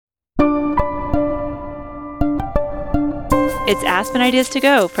It's Aspen Ideas to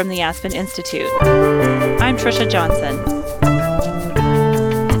Go from the Aspen Institute. I'm Trisha Johnson.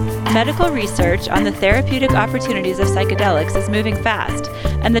 Medical research on the therapeutic opportunities of psychedelics is moving fast,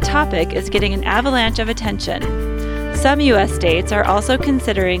 and the topic is getting an avalanche of attention. Some U.S. states are also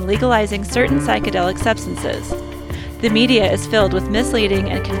considering legalizing certain psychedelic substances. The media is filled with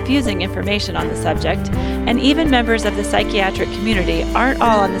misleading and confusing information on the subject, and even members of the psychiatric community aren't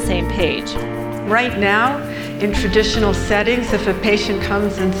all on the same page. Right now, in traditional settings, if a patient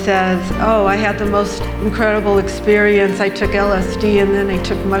comes and says, oh, I had the most incredible experience, I took LSD and then I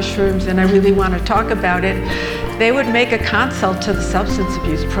took mushrooms and I really want to talk about it, they would make a consult to the substance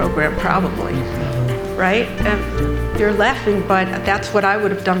abuse program probably, right? And you're laughing, but that's what I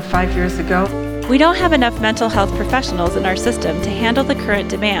would have done 5 years ago. We don't have enough mental health professionals in our system to handle the current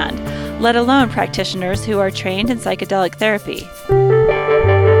demand, let alone practitioners who are trained in psychedelic therapy.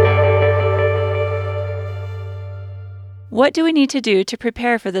 What do we need to do to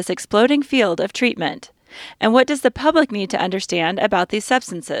prepare for this exploding field of treatment? And what does the public need to understand about these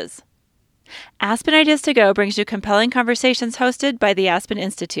substances? Aspen Ideas to Go brings you compelling conversations hosted by the Aspen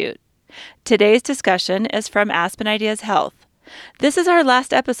Institute. Today's discussion is from Aspen Ideas Health. This is our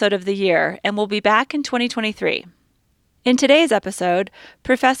last episode of the year, and we'll be back in 2023. In today's episode,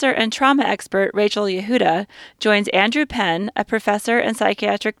 professor and trauma expert Rachel Yehuda joins Andrew Penn, a professor and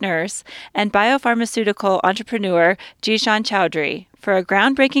psychiatric nurse, and biopharmaceutical entrepreneur Jeeshan Chowdhury for a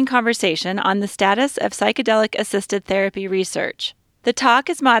groundbreaking conversation on the status of psychedelic-assisted therapy research. The talk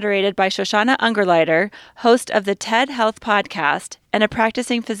is moderated by Shoshana Ungerleider, host of the TED Health podcast and a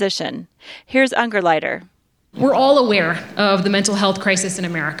practicing physician. Here's Ungerleider. We're all aware of the mental health crisis in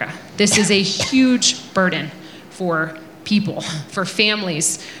America. This is a huge burden for people, for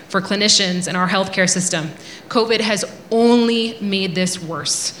families, for clinicians, and our healthcare system. COVID has only made this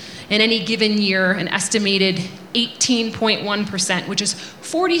worse. In any given year, an estimated 18.1%, which is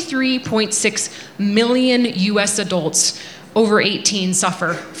 43.6 million US adults over 18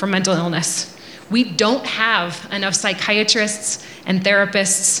 suffer from mental illness. We don't have enough psychiatrists and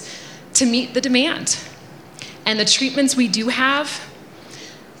therapists to meet the demand. And the treatments we do have,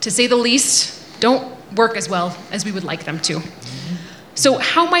 to say the least, don't work as well as we would like them to. So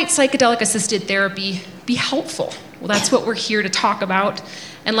how might psychedelic-assisted therapy be helpful? Well, that's what we're here to talk about.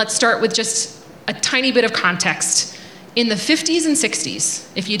 And let's start with just a tiny bit of context. In the 50s and 60s,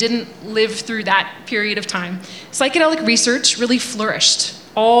 if you didn't live through that period of time, psychedelic research really flourished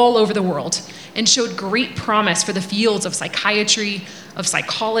all over the world and showed great promise for the fields of psychiatry, of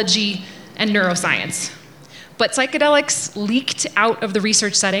psychology, and neuroscience. But psychedelics leaked out of the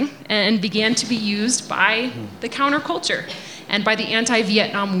research setting and began to be used by the counterculture and by the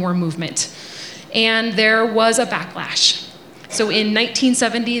anti-Vietnam War movement. And there was a backlash. So in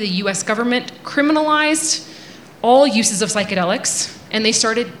 1970, the US government criminalized all uses of psychedelics, and they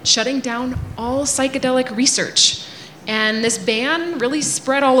started shutting down all psychedelic research. And this ban really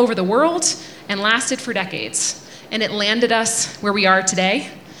spread all over the world and lasted for decades. And it landed us where we are today.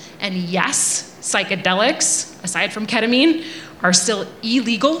 And yes, psychedelics, aside from ketamine, are still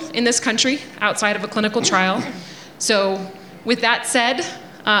illegal in this country outside of a clinical trial. So with that said,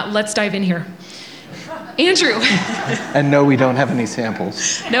 let's dive in here. Andrew. And no, we don't have any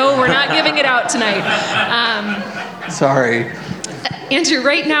samples. No, we're not giving it out tonight. Sorry. Andrew,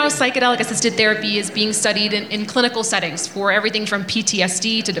 right now, psychedelic-assisted therapy is being studied in clinical settings for everything from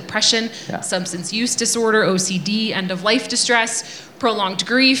PTSD to depression, substance use disorder, OCD, end-of-life distress, prolonged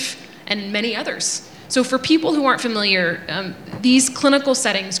grief, and many others. So for people who aren't familiar, these clinical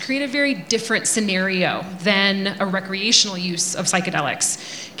settings create a very different scenario than a recreational use of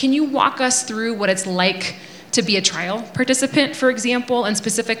psychedelics. Can you walk us through what it's like to be a trial participant, for example, and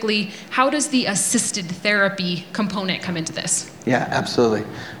specifically, how does the assisted therapy component come into this? Yeah, absolutely.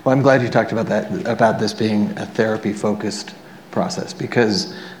 Well, I'm glad you talked about that, about this being a therapy-focused process,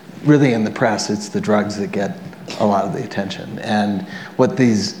 because really in the press, it's the drugs that get a lot of the attention. And what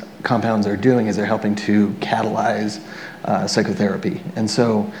these compounds are doing is they're helping to catalyze psychotherapy. And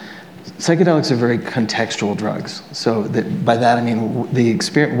so psychedelics are very contextual drugs. So by that I mean the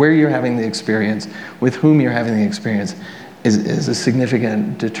experience, where you're having the experience, with whom you're having the experience, is a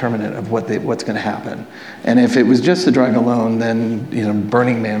significant determinant of what's going to happen. And if it was just the drug alone, then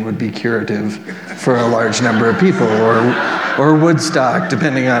Burning Man would be curative for a large number of people, or Woodstock,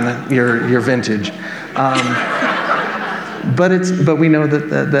 depending on your vintage. But we know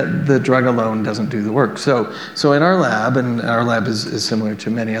that the drug alone doesn't do the work. So in our lab, and our lab is similar to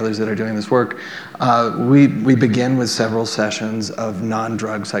many others that are doing this work, we begin with several sessions of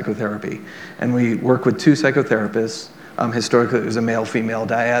non-drug psychotherapy. And we work with two psychotherapists Historically, it was a male-female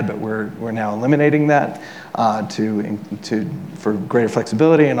dyad, but we're now eliminating that for greater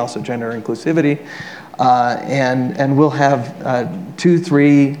flexibility and also gender inclusivity. And we'll have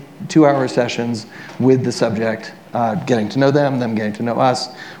 2-3 2-hour sessions with the subject, getting to know them getting to know us.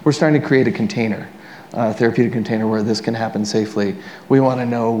 We're starting to create a container, a therapeutic container where this can happen safely. We want to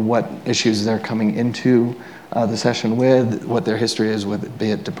know what issues they're coming into the session with, what their history is with,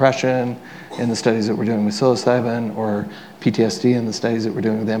 be it depression in the studies that we're doing with psilocybin, or PTSD in the studies that we're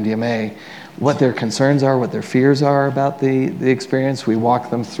doing with MDMA, what their concerns are, what their fears are about the experience. We walk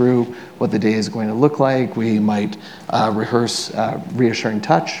them through what the day is going to look like. We might rehearse reassuring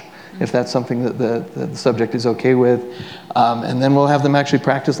touch, if that's something that the subject is okay with. And then we'll have them actually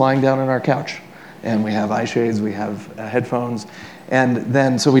practice lying down on our couch. And we have eye shades, we have headphones. And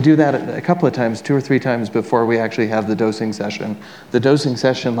then, so we do that a couple of times, 2 or 3 times before we actually have the dosing session. The dosing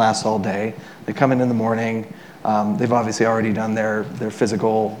session lasts all day. They come in the morning. They've obviously already done their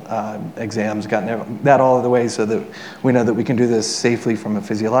physical exams, gotten that all of the way so that we know that we can do this safely from a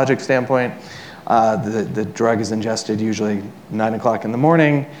physiologic standpoint. The drug is ingested usually 9 o'clock in the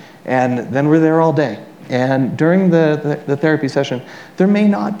morning, and then we're there all day. And during the therapy session, there may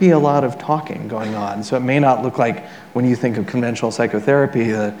not be a lot of talking going on. So it may not look like, when you think of conventional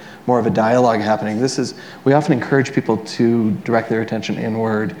psychotherapy, more of a dialogue happening. We often encourage people to direct their attention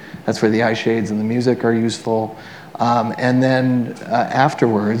inward. That's where the eye shades and the music are useful. And then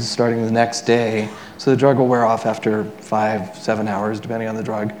afterwards, starting the next day, so the drug will wear off after 5-7 hours, depending on the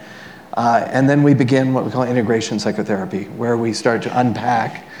drug. And then we begin what we call integration psychotherapy, where we start to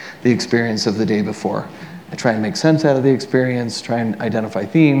unpack the experience of the day before. I try and make sense out of the experience, try and identify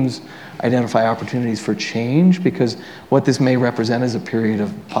themes, identify opportunities for change, because what this may represent is a period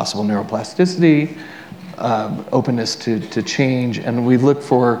of possible neuroplasticity, openness to change, and we look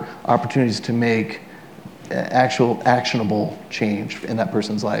for opportunities to make actual actionable change in that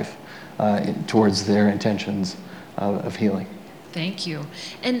person's life towards their intentions of healing. Thank you.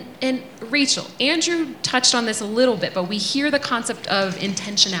 And Rachel, Andrew touched on this a little bit, but we hear the concept of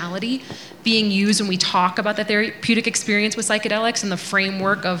intentionality being used when we talk about the therapeutic experience with psychedelics and the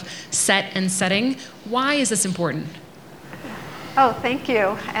framework of set and setting. Why is this important? Oh, thank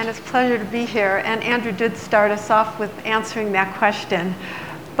you. And it's a pleasure to be here. And Andrew did start us off with answering that question.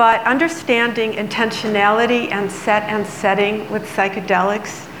 But understanding intentionality and set and setting with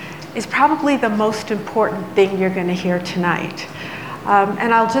psychedelics is probably the most important thing you're going to hear tonight.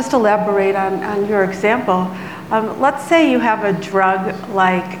 And I'll just elaborate on your example. Let's say you have a drug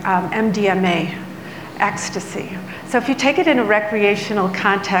like MDMA, ecstasy. So if you take it in a recreational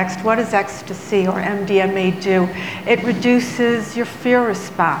context, what does ecstasy or MDMA do? It reduces your fear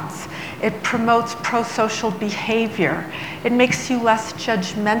response. It promotes pro-social behavior. It makes you less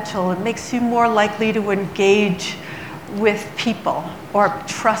judgmental. It makes you more likely to engage with people or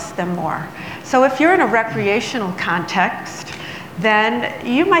trust them more. So if you're in a recreational context, then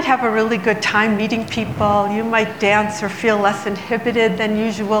you might have a really good time meeting people. You might dance or feel less inhibited than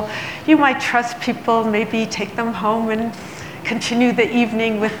usual. You might trust people, maybe take them home and continue the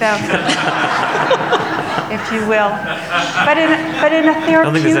evening with them, if you will. But in a therapeutic... I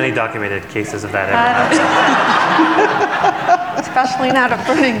don't think there's any documented cases of that ever. Especially not a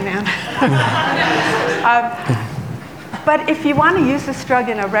Burning Man. But if you want to use this drug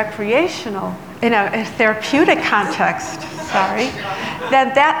in a recreational, in a therapeutic context,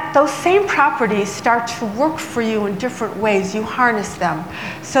 then those same properties start to work for you in different ways. You harness them.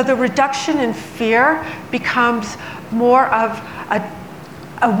 So the reduction in fear becomes more of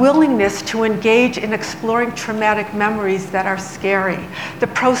a willingness to engage in exploring traumatic memories that are scary. The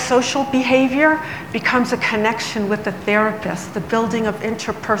pro-social behavior becomes a connection with the therapist, the building of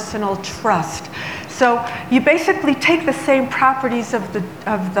interpersonal trust. So you basically take the same properties of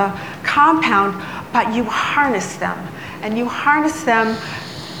the compound, but you harness them. And you harness them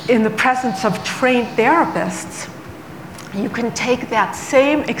in the presence of trained therapists. You can take that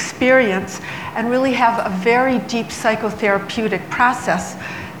same experience and really have a very deep psychotherapeutic process.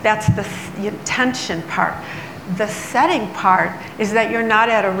 That's the intention part. The setting part is that you're not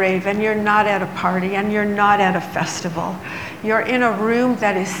at a rave and you're not at a party and you're not at a festival. You're in a room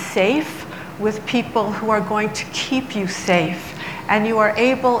that is safe with people who are going to keep you safe. And you are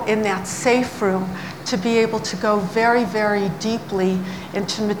able, in that safe room, to be able to go very, very deeply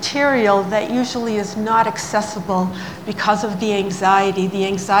into material that usually is not accessible because of the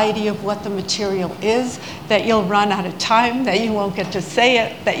anxiety of what the material is, that you'll run out of time, that you won't get to say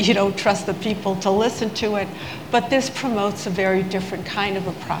it, that you don't trust the people to listen to it. But this promotes a very different kind of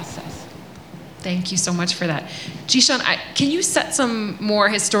a process. Thank you so much for that. Jeeshan, can you set some more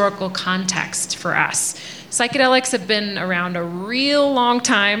historical context for us? Psychedelics have been around a real long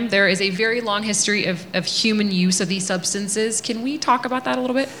time. There is a very long history of human use of these substances. Can we talk about that a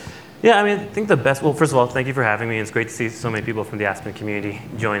little bit? Yeah, I mean, I think the best, well, first of all, thank you for having me. It's great to see so many people from the Aspen community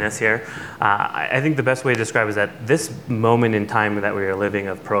join us here. I think the best way to describe is that this moment in time that we are living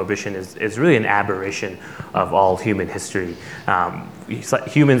of prohibition is really an aberration of all human history.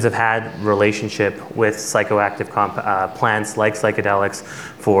 Humans have had relationship with psychoactive plants like psychedelics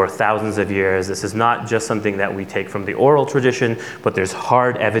for thousands of years. This is not just something that we take from the oral tradition, but there's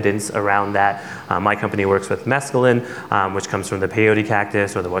hard evidence around that. My company works with mescaline, which comes from the peyote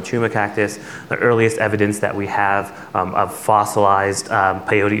cactus or the wachuma cactus. The earliest evidence that we have of fossilized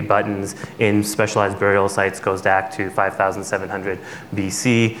peyote buttons in specialized burial sites goes back to 5,700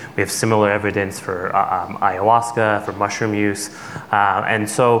 BC. We have similar evidence for ayahuasca, for mushroom use. And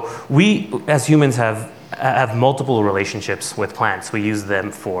so we, as humans, have multiple relationships with plants. We use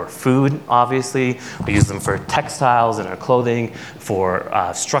them for food, obviously. We use them for textiles and our clothing, for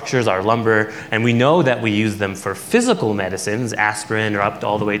structures, our lumber. And we know that we use them for physical medicines. Aspirin, or up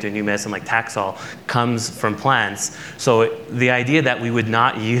all the way to a new medicine like Taxol, comes from plants. So the idea that we would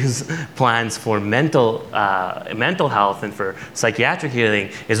not use plants for mental health and for psychiatric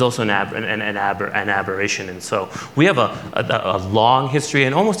healing is also an aberration. And so we have a long history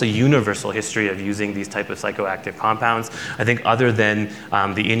and almost a universal history of using these type of psychoactive compounds. I think other than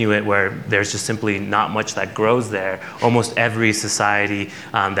the Inuit, where there's just simply not much that grows there, almost every society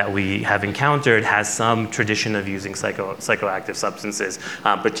that we have encountered has some tradition of using psychoactive substances,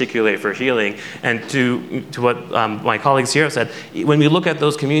 particularly for healing. And to what my colleagues here have said, when we look at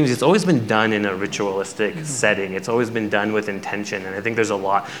those communities, it's always been done in a ritualistic setting. It's always been done with intention. And I think there's a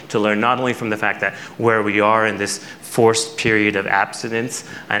lot to learn, not only from the fact that where we are in this forced period of abstinence,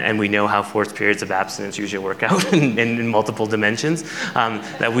 and we know how forced periods of abstinence usually work out in multiple dimensions,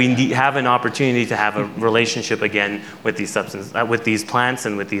 that we have an opportunity to have a relationship again with these with these plants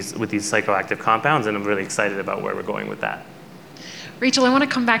and with these psychoactive compounds, and I'm really excited about where we're going with that. Rachel, I want to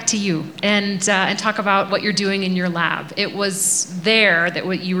come back to you and talk about what you're doing in your lab. It was there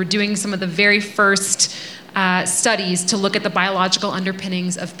that you were doing some of the very first studies to look at the biological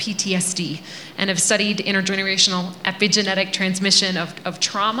underpinnings of PTSD, and have studied intergenerational epigenetic transmission of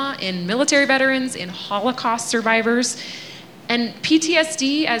trauma in military veterans, in Holocaust survivors. And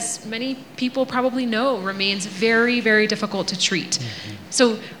PTSD, as many people probably know, remains very, very difficult to treat. Mm-hmm.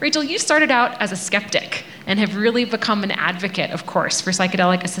 So, Rachel, you started out as a skeptic and have really become an advocate, of course, for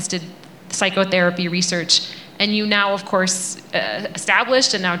psychedelic-assisted psychotherapy research. And you now, of course,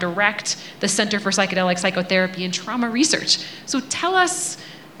 established and now direct the Center for Psychedelic Psychotherapy and Trauma Research. So tell us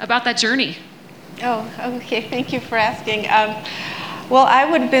about that journey. Oh, okay. Thank you for asking. Well, I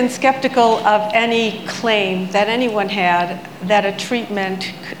would have been skeptical of any claim that anyone had that a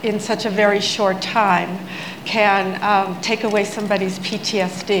treatment in such a very short time can take away somebody's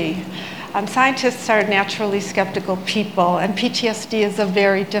PTSD. Scientists are naturally skeptical people, and PTSD is a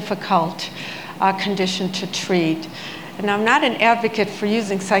very difficult condition to treat. And I'm not an advocate for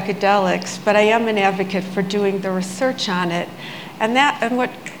using psychedelics, but I am an advocate for doing the research on it. And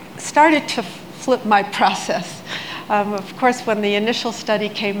what started to flip my process. Of course, when the initial study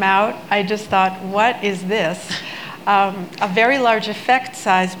came out, I just thought, what is this? A very large effect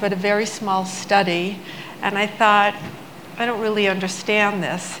size, but a very small study. And I thought, I don't really understand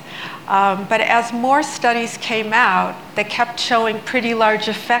this. But as more studies came out that kept showing pretty large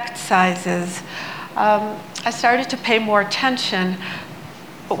effect sizes, I started to pay more attention.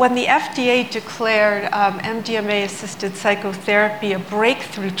 But when the FDA declared MDMA-assisted psychotherapy a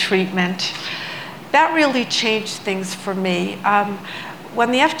breakthrough treatment, that really changed things for me.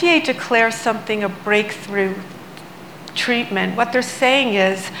 When the FDA declares something a breakthrough treatment, what they're saying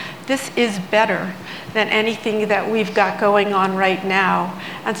is, this is better than anything that we've got going on right now.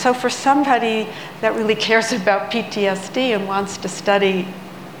 And so for somebody that really cares about PTSD and wants to study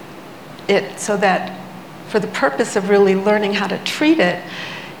it so that for the purpose of really learning how to treat it,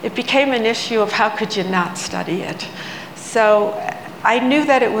 it became an issue of how could you not study it. So I knew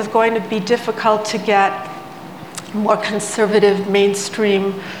that it was going to be difficult to get more conservative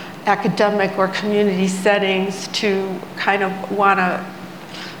mainstream academic or community settings to kind of want to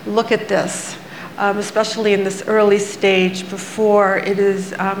look at this, especially in this early stage before it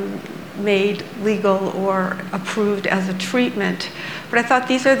is made legal or approved as a treatment. But I thought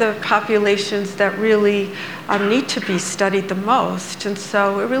these are the populations that really need to be studied the most. And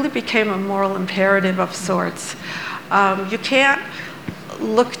so it really became a moral imperative of sorts. You can't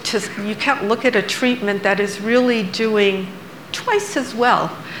look at a treatment that is really doing twice as well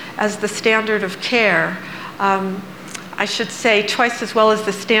as the standard of care. I should say twice as well as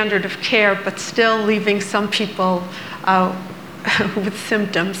the standard of care, but still leaving some people with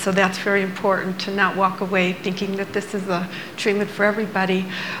symptoms. So that's very important to not walk away thinking that this is a treatment for everybody.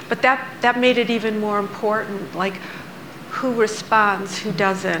 But that made it even more important, like who responds, who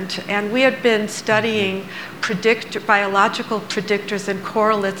doesn't. And we had been studying biological predictors and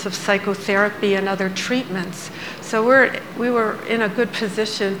correlates of psychotherapy and other treatments. So we were in a good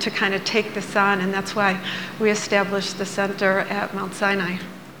position to kind of take this on, and that's why we established the center at Mount Sinai.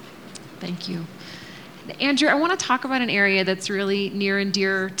 Thank you. Andrew, I want to talk about an area that's really near and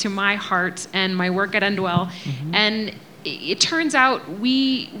dear to my heart and my work at Endwell. Mm-hmm. And it turns out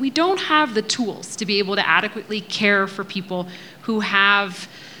we don't have the tools to be able to adequately care for people who have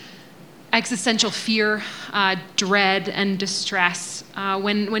existential fear, dread, and distress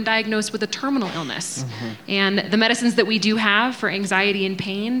when diagnosed with a terminal illness. Mm-hmm. And the medicines that we do have for anxiety and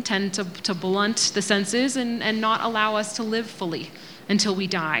pain tend to blunt the senses and not allow us to live fully until we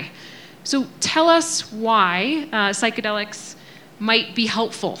die. So tell us why psychedelics might be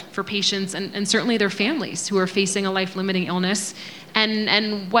helpful for patients and certainly their families who are facing a life-limiting illness,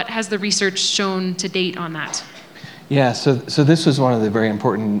 and what has the research shown to date on that? Yeah, so this was one of the very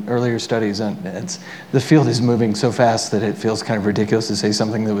important earlier studies, and the field is moving so fast that it feels kind of ridiculous to say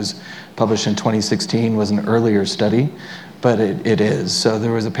something that was published in 2016 was an earlier study, but it is. So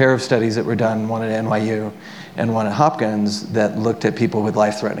there was a pair of studies that were done, one at NYU and one at Hopkins, that looked at people with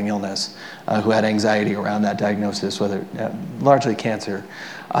life-threatening illness who had anxiety around that diagnosis, largely cancer.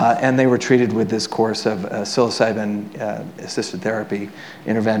 And they were treated with this course of psilocybin-assisted therapy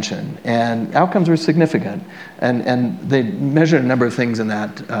intervention. And outcomes were significant. And they measured a number of things in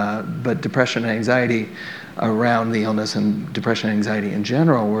that, but depression and anxiety around the illness and depression and anxiety in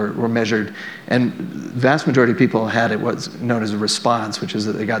general were measured. And the vast majority of people had what's known as a response, which is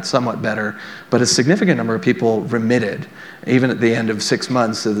that they got somewhat better, but a significant number of people remitted, even at the end of 6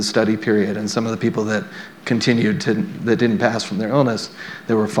 months of the study period. And some of the people that continued that didn't pass from their illness,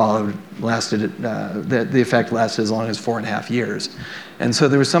 that were followed, the effect lasted as long as 4.5 years. And so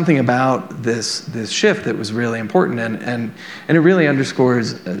there was something about this shift that was really important, and it really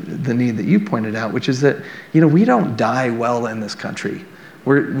underscores the need that you pointed out, which is that we don't die well in this country.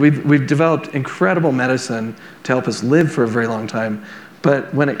 We've developed incredible medicine to help us live for a very long time,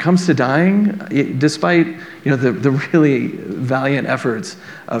 but when it comes to dying, despite the really valiant efforts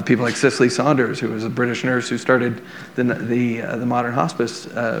of people like Cicely Saunders, who was a British nurse who started the modern hospice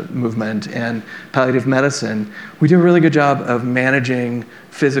movement and palliative medicine, we do a really good job of managing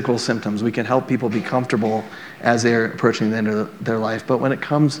physical symptoms. We can help people be comfortable as they're approaching the end of their life. But when it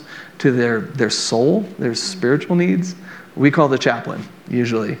comes to their soul, their spiritual needs, we call the chaplain,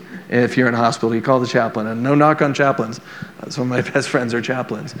 usually. If you're in a hospital, you call the chaplain. And no knock on chaplains. Some of my best friends are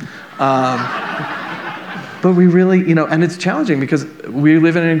chaplains. But we really, and it's challenging because we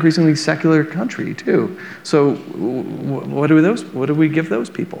live in an increasingly secular country too. So what do we give those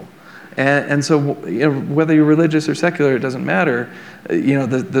people? And so whether you're religious or secular, it doesn't matter.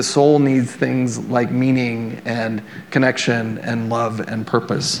 The soul needs things like meaning and connection and love and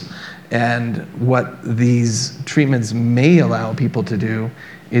purpose. And what these treatments may allow people to do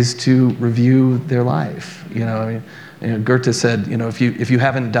is to review their life. Goethe said, if you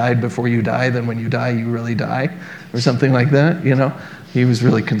haven't died before you die, then when you die, you really die, or something like that. He was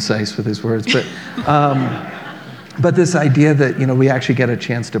really concise with his words. But this idea that we actually get a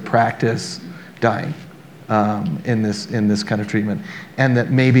chance to practice dying in this kind of treatment, and that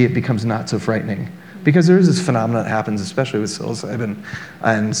maybe it becomes not so frightening. Because there is this phenomenon that happens, especially with psilocybin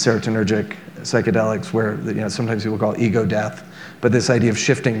and serotonergic psychedelics, where sometimes people call ego death, but this idea of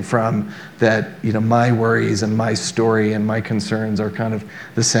shifting from that, my worries and my story and my concerns are kind of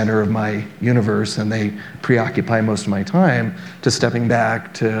the center of my universe, and they preoccupy most of my time, to stepping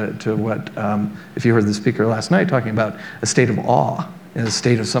back to what, if you heard the speaker last night talking about a state of awe, and a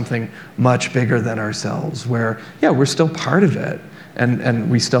state of something much bigger than ourselves, where, we're still part of it. And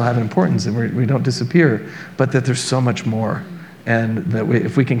we still have importance, and we don't disappear, but that there's so much more, and that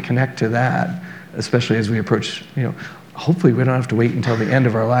if we can connect to that, especially as we approach, hopefully we don't have to wait until the end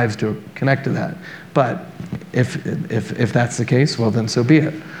of our lives to connect to that. But if that's the case, well, then so be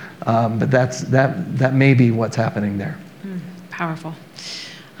it. But that may be what's happening there. Powerful.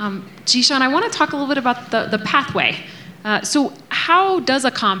 Jeeshan, I want to talk a little bit about the pathway. So how does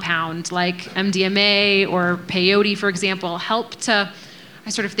a compound like MDMA or peyote, for example, help to, I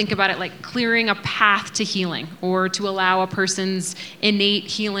sort of think about it like clearing a path to healing, or to allow a person's innate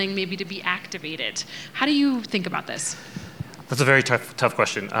healing maybe to be activated? How do you think about this? That's a very tough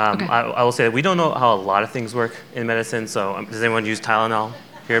question. Okay. I will say that we don't know how a lot of things work in medicine. So does anyone use Tylenol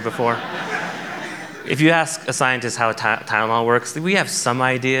here before? If you ask a scientist how Tylenol works, we have some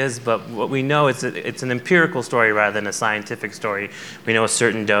ideas, but what we know is that it's an empirical story rather than a scientific story. We know a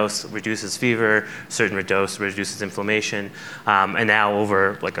certain dose reduces fever, a certain dose reduces inflammation, and now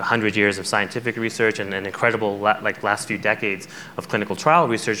over like 100 years of scientific research and an incredible last few decades of clinical trial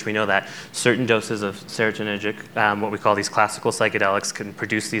research, we know that certain doses of serotonergic, what we call these classical psychedelics, can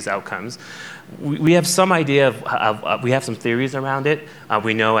produce these outcomes. We have some idea of we have some theories around it.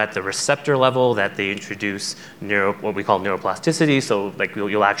 We know at the receptor level that they introduce what we call neuroplasticity. So like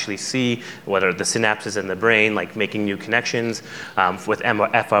you'll actually see whether the synapses in the brain, like making new connections. With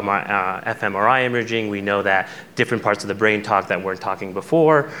fMRI imaging, we know that different parts of the brain talk that weren't talking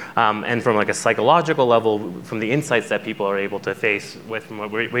before. And from like a psychological level, from the insights that people are able to face with, from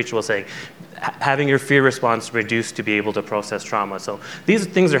what Rachel was saying, having your fear response reduced to be able to process trauma. So these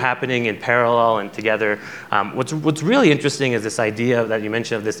things are happening in parallel and together. What's really interesting is this idea that you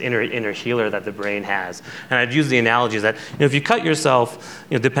mentioned of this inner healer that the brain has. And I'd use the analogy that if you cut yourself,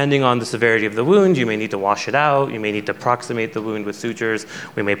 depending on the severity of the wound, you may need to wash it out. You may need to approximate the wound with sutures.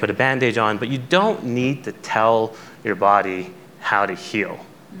 We may put a Band-Aid on, but you don't need to tell your body how to heal.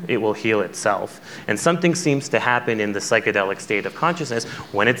 It will heal itself. And something seems to happen in the psychedelic state of consciousness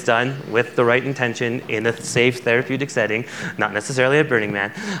when it's done with the right intention in a safe therapeutic setting, not necessarily at Burning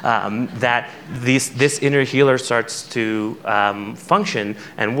Man, that this inner healer starts to function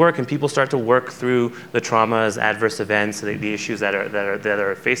and work, and people start to work through the traumas, adverse events, the issues that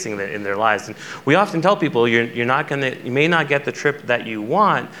are facing in their lives. And we often tell people you may not get the trip that you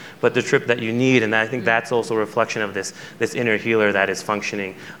want, but the trip that you need. And I think that's also a reflection of this inner healer that is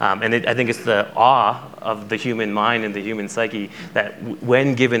functioning. I think it's the awe of the human mind and the human psyche that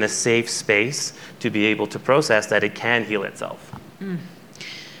when given a safe space to be able to process, that it can heal itself.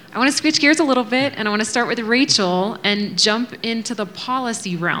 I want to switch gears a little bit, and I want to start with Rachel and jump into the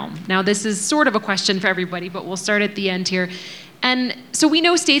policy realm. Now, this is sort of a question for everybody, but we'll start at the end here. And so we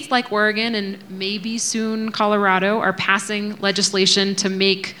know states like Oregon and maybe soon Colorado are passing legislation to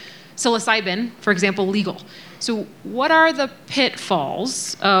make psilocybin, for example, legal. So what are the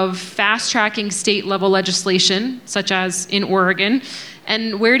pitfalls of fast-tracking state-level legislation, such as in Oregon,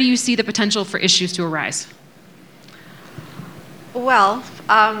 and where do you see the potential for issues to arise? Well,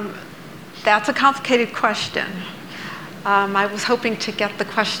 that's a complicated question. I was hoping to get the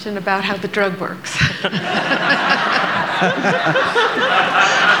question about how the drug works.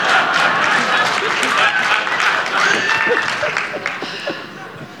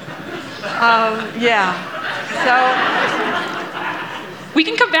 Yeah. So we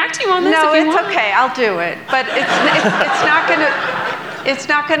can come back to you on this. No, if you it's want. okay. I'll do it. But it's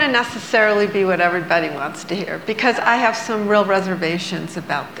not going to necessarily be what everybody wants to hear, because I have some real reservations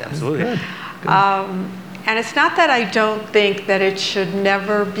about this. Absolutely. Good. And it's not that I don't think that it should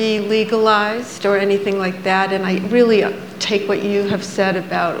never be legalized or anything like that. And I really take what you have said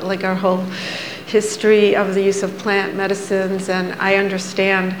about like our whole history of the use of plant medicines, and I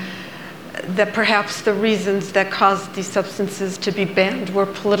understand that perhaps the reasons that caused these substances to be banned were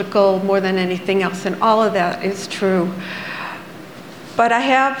political more than anything else, and all of that is true. But I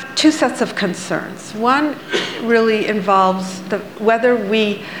have two sets of concerns. One really involves whether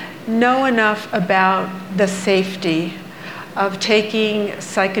we know enough about the safety of taking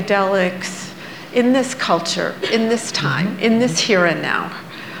psychedelics in this culture, in this time, in this here and now,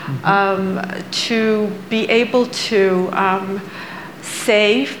 to be able to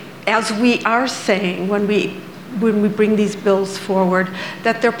say, as we are saying when we bring these bills forward,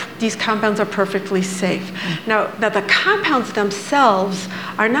 that these compounds are perfectly safe. Now, the compounds themselves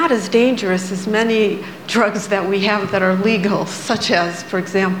are not as dangerous as many drugs that we have that are legal, such as, for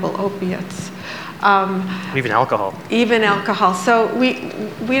example, opiates. Even alcohol. Even alcohol. So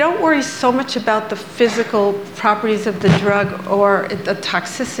we don't worry so much about the physical properties of the drug or the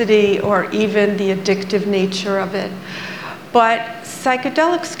toxicity or even the addictive nature of it. But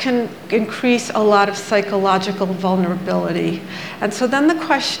psychedelics can increase a lot of psychological vulnerability. And so then the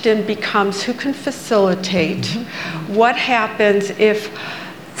question becomes, who can facilitate? What happens if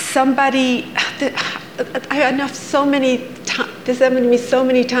somebody, I know this happened to me so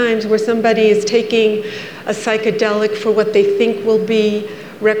many times where somebody is taking a psychedelic for what they think will be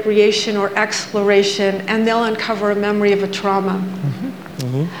recreation or exploration, and they'll uncover a memory of a trauma.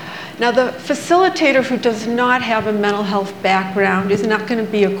 Now, the facilitator who does not have a mental health background is not going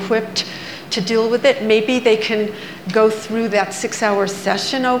to be equipped to deal with it. Maybe they can go through that 6-hour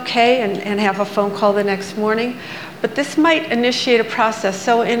session okay and have a phone call the next morning. But this might initiate a process.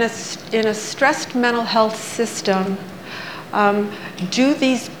 So in a stressed mental health system, Do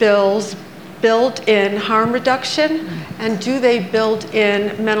these bills build in harm reduction, and do they build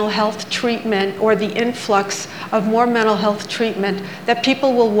in mental health treatment or the influx of more mental health treatment that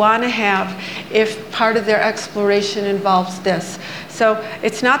people will want to have if part of their exploration involves this? So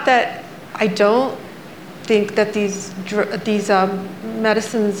it's not that I don't think that these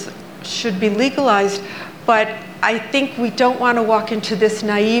medicines should be legalized, but I think we don't want to walk into this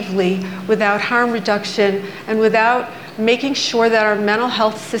naively without harm reduction and without making sure that our mental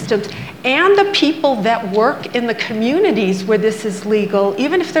health systems and the people that work in the communities where this is legal,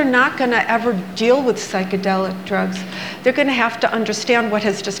 even if they're not going to ever deal with psychedelic drugs, they're going to have to understand what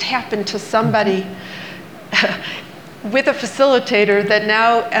has just happened to somebody with a facilitator that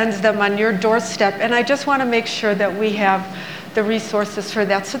now ends them on your doorstep. And I just want to make sure that we have the resources for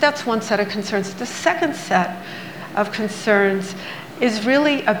that. So that's one set of concerns. The second set of concerns is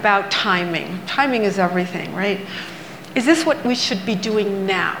really about timing. Timing is everything, right? Is this what we should be doing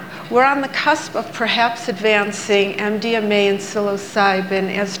now? We're on the cusp of perhaps advancing MDMA and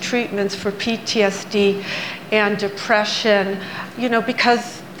psilocybin as treatments for PTSD and depression,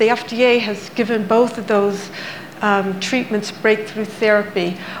 because the FDA has given both of those treatments breakthrough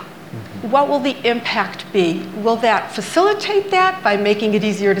therapy. What will the impact be? Will that facilitate that by making it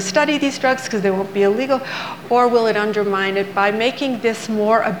easier to study these drugs because they won't be illegal? Or will it undermine it by making this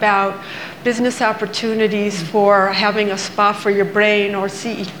more about business opportunities for having a spa for your brain or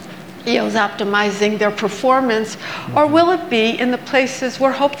CEOs optimizing their performance? Or will it be in the places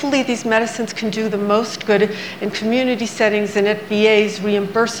where hopefully these medicines can do the most good in community settings and at VAs,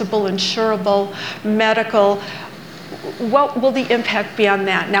 reimbursable, insurable, medical? What will the impact be on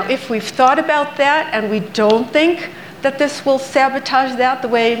that? Now, if we've thought about that and we don't think that this will sabotage that the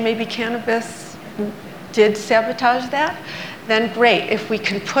way maybe cannabis did sabotage that, then great. If we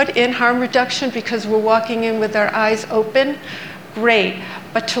can put in harm reduction because we're walking in with our eyes open, great.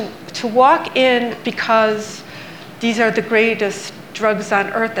 But to walk in because these are the greatest drugs on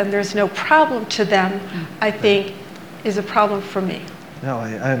earth and there's no problem to them, I think is a problem for me. No,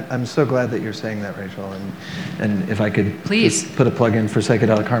 I'm so glad that you're saying that, Rachel. And if I could please put a plug in for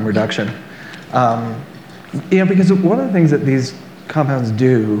psychedelic harm reduction. Because one of the things that these compounds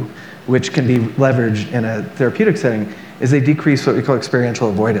do, which can be leveraged in a therapeutic setting, is they decrease what we call experiential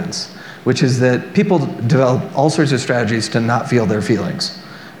avoidance, which is that people develop all sorts of strategies to not feel their feelings,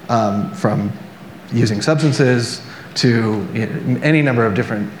 from using substances to any number of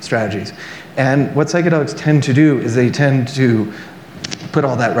different strategies. And what psychedelics tend to do is they tend to put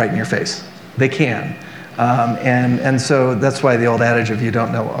all that right in your face. They can. And so that's why the old adage of you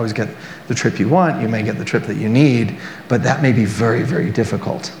don't always get the trip you want, you may get the trip that you need, but that may be very, very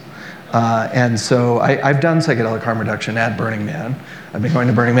difficult. And so I've done psychedelic harm reduction at Burning Man. I've been going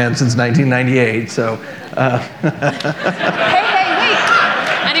to Burning Man since 1998, so. Hey, wait.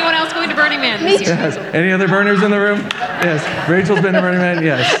 Anyone else going to Burning Man this year? Yes. Any other burners in the room? Yes. Rachel's been to Burning Man,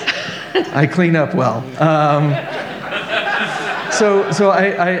 yes. I clean up well. So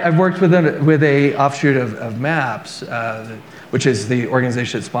I've worked with a offshoot of MAPS, which is the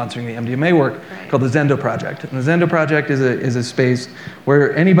organization that's sponsoring the MDMA work, called the Zendo Project. And the Zendo Project is a space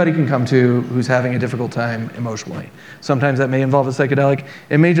where anybody can come to who's having a difficult time emotionally. Sometimes that may involve a psychedelic.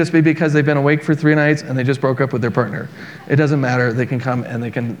 It may just be because they've been awake for 3 nights and they just broke up with their partner. It doesn't matter. They can come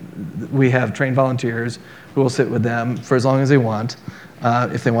and we have trained volunteers who will sit with them for as long as they want.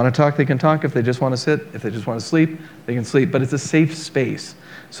 If they want to talk, they can talk. If they just want to sit, if they just want to sleep, they can sleep. But it's a safe space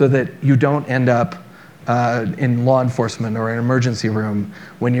so that you don't end up in law enforcement or an emergency room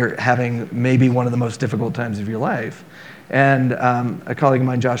when you're having maybe one of the most difficult times of your life. And a colleague of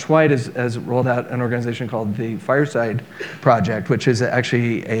mine, Josh White, has rolled out an organization called the Fireside Project, which is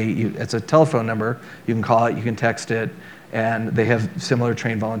actually it's a telephone number. You can call it, you can text it. And they have similar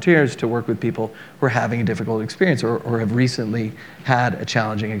trained volunteers to work with people who are having a difficult experience or have recently had a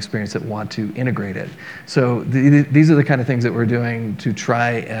challenging experience that want to integrate it. So these are the kind of things that we're doing to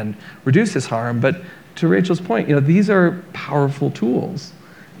try and reduce this harm. But to Rachel's point, these are powerful tools.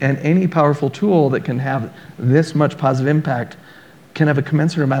 And any powerful tool that can have this much positive impact can have a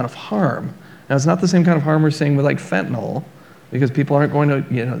commensurate amount of harm. Now, it's not the same kind of harm we're seeing with like fentanyl, because people aren't going to,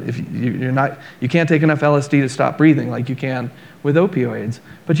 if you can't take enough LSD to stop breathing like you can with opioids,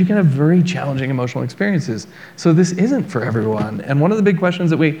 but you can have very challenging emotional experiences. So this isn't for everyone. And one of the big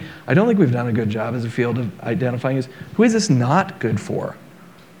questions that I don't think we've done a good job as a field of identifying is, who is this not good for?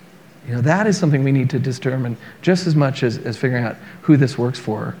 That is something we need to determine just as much as figuring out who this works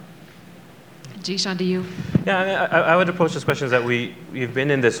for. Jeeshan, to you. Yeah, I would approach this question is that we've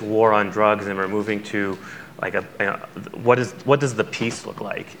been in this war on drugs and we're moving to like what does the peace look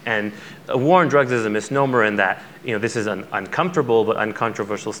like? And a war on drugs is a misnomer in that this is an uncomfortable but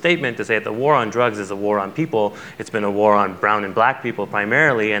uncontroversial statement to say that the war on drugs is a war on people. It's been a war on brown and black people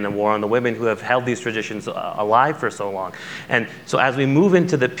primarily, and a war on the women who have held these traditions alive for so long. And so as we move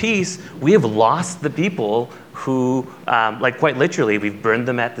into the peace, we have lost the people who, quite literally, we've burned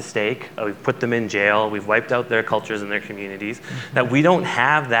them at the stake, we've put them in jail, we've wiped out their cultures and their communities, that we don't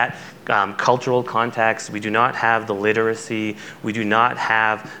have that cultural context, we do not have the literacy, we do not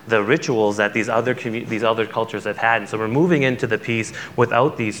have the rituals that these other cultures have had. And so we're moving into the peace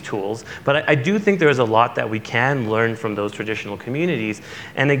without these tools. But I do think there's a lot that we can learn from those traditional communities.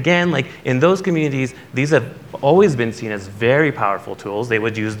 And again, in those communities, these have always been seen as very powerful tools. They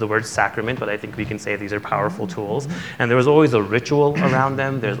would use the word sacrament, but I think we can say these are powerful tools. And there was always a ritual around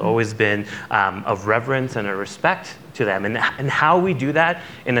them. There's always been a reverence and a respect to them. And how we do that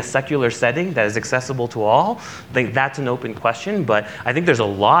in a secular setting that is accessible to all, I think that's an open question, but I think there's a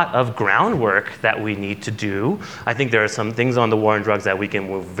lot of groundwork that we need to do. I think there are some things on the war on drugs that we can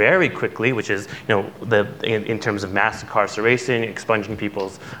move very quickly, which is, in terms of mass incarceration, expunging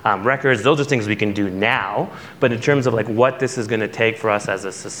people's records, those are things we can do now. But in terms of what this is going to take for us as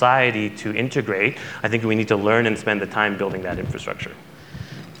a society to integrate, I think we need to learn and spend the time building that infrastructure.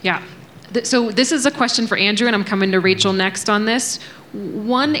 Yeah. So this is a question for Andrew, and I'm coming to Rachel next on this.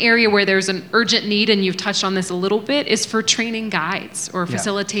 One area where there's an urgent need, and you've touched on this a little bit, is for training guides or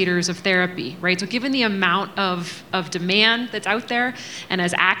facilitators of therapy, right? So given the amount of demand that's out there, and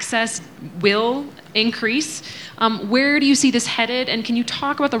as access will increase, where do you see this headed? And can you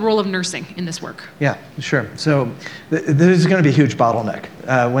talk about the role of nursing in this work? Yeah, sure. So there's going to be a huge bottleneck.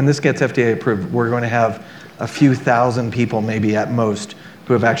 When this gets FDA approved, we're going to have a few thousand people, maybe at most,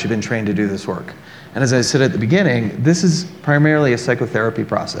 who have actually been trained to do this work. And as I said at the beginning, this is primarily a psychotherapy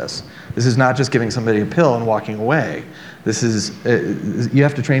process. This is not just giving somebody a pill and walking away. This is, you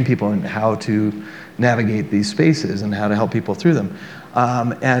have to train people in how to navigate these spaces and how to help people through them.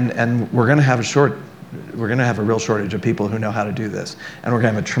 And we're gonna have a real shortage of people who know how to do this. And we're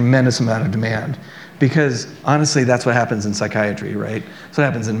gonna have a tremendous amount of demand. Because honestly, that's what happens in psychiatry, right? That's what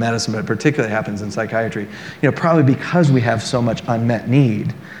happens in medicine, but particularly happens in psychiatry. Probably because we have so much unmet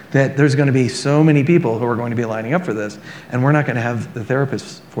need, that there's going to be so many people who are going to be lining up for this, and we're not going to have the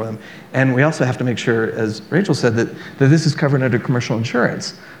therapists for them. And we also have to make sure, as Rachel said, that this is covered under commercial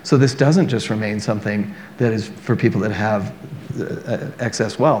insurance. So this doesn't just remain something that is for people that have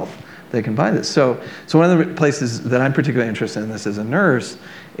excess wealth. They can buy this. So one of the places that I'm particularly interested in this as a nurse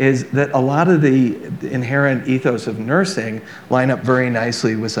is that a lot of the inherent ethos of nursing line up very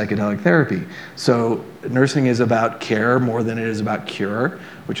nicely with psychedelic therapy. So nursing is about care more than it is about cure,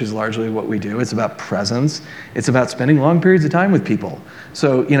 which is largely what we do. It's about presence. It's about spending long periods of time with people.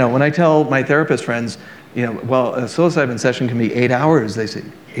 So, when I tell my therapist friends, well, a psilocybin session can be 8 hours, they say,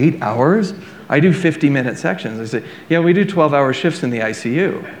 8 hours? I do 50-minute sections. I say, yeah, we do 12-hour shifts in the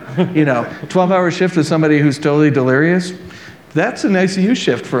ICU. 12-hour shift with somebody who's totally delirious, that's an ICU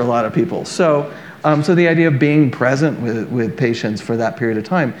shift for a lot of people. So the idea of being present with patients for that period of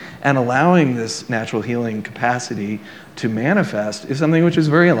time and allowing this natural healing capacity to manifest is something which is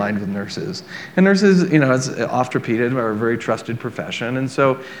very aligned with nurses. And nurses, it's oft repeated, are a very trusted profession. And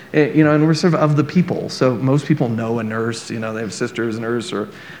so, and we're sort of the people. So most people know a nurse, they have sisters, nurse, or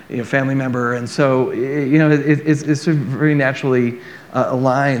family member. And so, it's sort of very naturally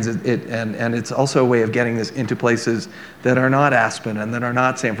aligns, and it's also a way of getting this into places that are not Aspen and that are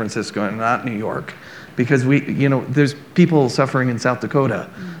not San Francisco and not New York, because there's people suffering in South Dakota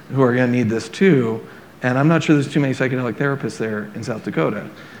who are going to need this too, and I'm not sure there's too many psychedelic therapists there in South Dakota.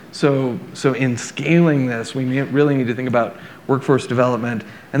 So in scaling this, we really need to think about workforce development,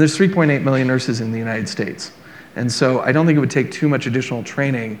 and there's 3.8 million nurses in the United States, and so I don't think it would take too much additional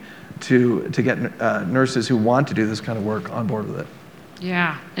training to get nurses who want to do this kind of work on board with it.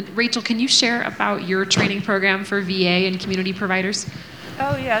 Yeah. And Rachel, can you share about your training program for VA and community providers?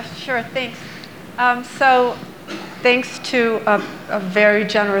 Oh, yeah, sure, thanks. So thanks to a very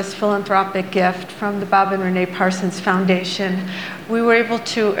generous philanthropic gift from the Bob and Renee Parsons Foundation, we were able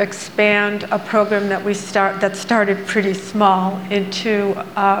to expand a program that started pretty small into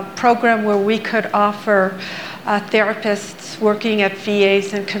a program where we could offer therapists working at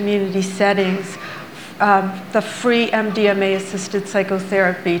VAs and community settings the free MDMA-assisted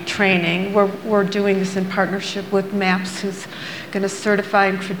psychotherapy training. We're doing this in partnership with MAPS, who's going to certify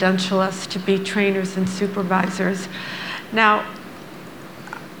and credential us to be trainers and supervisors. Now,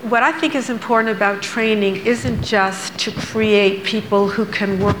 what I think is important about training isn't just to create people who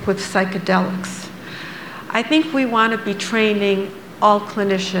can work with psychedelics. I think we want to be training all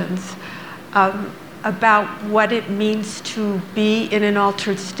clinicians. about what it means to be in an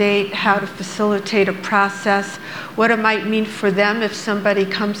altered state, how to facilitate a process, what it might mean for them if somebody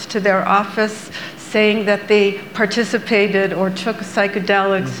comes to their office saying that they participated or took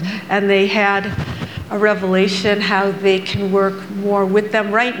psychedelics and they had a revelation, how they can work more with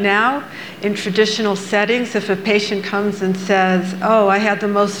them. Right now, in traditional settings, if a patient comes and says, oh, I had the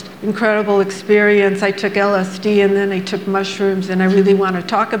most incredible experience, I took LSD and then I took mushrooms and I really want to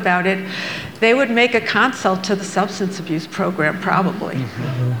talk about it, they would make a consult to the substance abuse program, probably,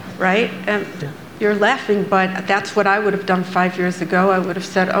 right? And you're laughing, but that's what I would have done 5 years ago. I would have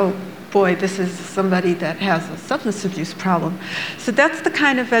said, oh, boy, this is somebody that has a substance abuse problem. So that's the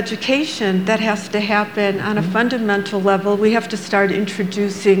kind of education that has to happen on a fundamental level. We have to start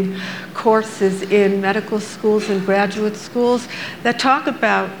introducing courses in medical schools and graduate schools that talk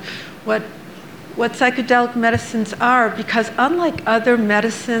about what psychedelic medicines are, because unlike other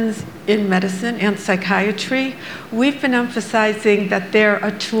medicines in medicine and psychiatry, we've been emphasizing that they're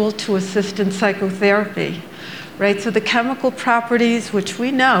a tool to assist in psychotherapy. Right? So the chemical properties, which we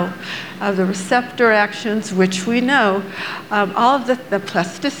know, the receptor actions, which we know, all of the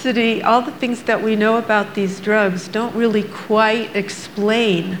plasticity, all the things that we know about these drugs don't really quite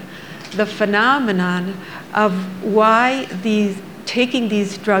explain the phenomenon of why taking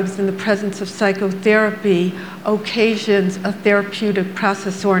these drugs in the presence of psychotherapy occasions a therapeutic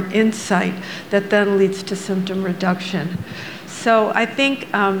process or an insight that then leads to symptom reduction. So I think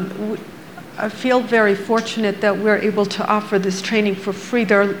I feel very fortunate that we're able to offer this training for free.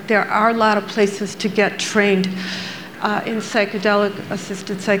 There are a lot of places to get trained in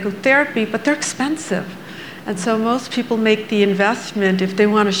psychedelic-assisted psychotherapy, but they're expensive. And so most people make the investment if they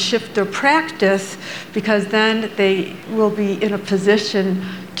want to shift their practice, because then they will be in a position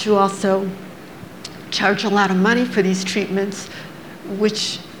to also charge a lot of money for these treatments,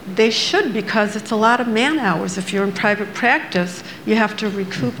 which they should, because it's a lot of man hours. If you're in private practice, you have to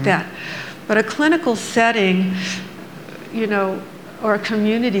recoup that. But a clinical setting, or a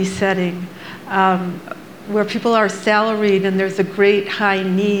community setting, where people are salaried and there's a great high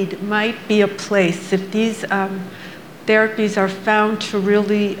need, might be a place. If these therapies are found to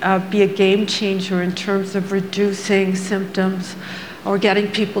really be a game changer in terms of reducing symptoms or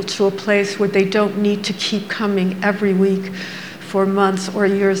getting people to a place where they don't need to keep coming every week for months or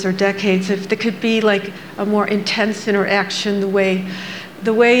years or decades, if there could be like a more intense interaction the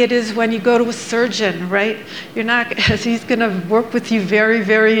way it is when you go to a surgeon, right? He's going to work with you very,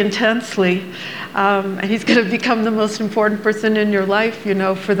 very intensely. And he's going to become the most important person in your life,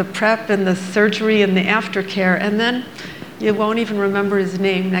 for the prep and the surgery and the aftercare. And then you won't even remember his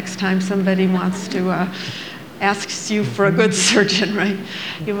name next time somebody wants to ask you for a good surgeon, right?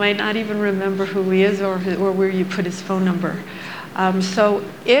 You might not even remember who he is or where you put his phone number. So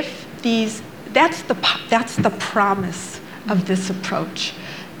that's the promise of this approach,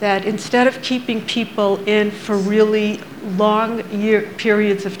 that instead of keeping people in for really long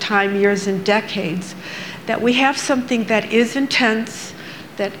periods of time, years and decades, that we have something that is intense,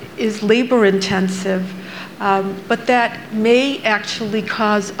 that is labor intensive, but that may actually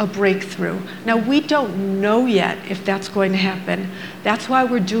cause a breakthrough. Now, we don't know yet if that's going to happen. That's why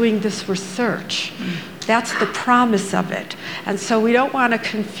we're doing this research. That's the promise of it. And so we don't want to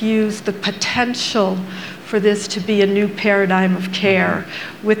confuse the potential for this to be a new paradigm of care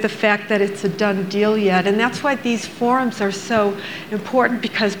with the fact that it's a done deal yet. And that's why these forums are so important,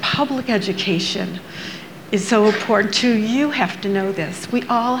 because public education is so important too. You have to know this. We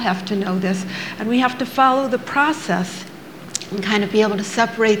all have to know this. And we have to follow the process and kind of be able to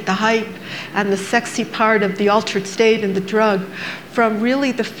separate the hype and the sexy part of the altered state and the drug from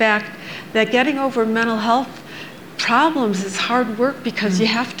really the fact that getting over mental health problems is hard work, because you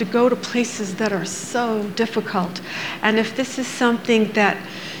have to go to places that are so difficult. And if this is something that,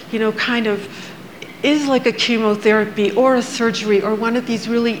 kind of is like a chemotherapy or a surgery or one of these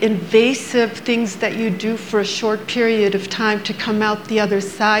really invasive things that you do for a short period of time to come out the other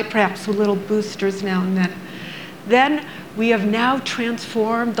side, perhaps with little boosters now and then we have now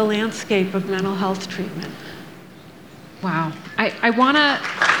transformed the landscape of mental health treatment. Wow. I want to...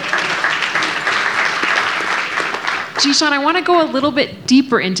 Jeeshan, I want to go a little bit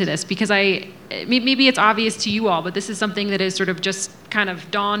deeper into this, because maybe it's obvious to you all, but this is something that is sort of just kind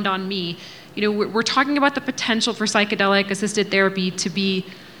of dawned on me. We're talking about the potential for psychedelic-assisted therapy to be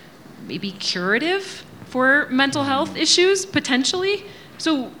maybe curative for mental health issues, potentially.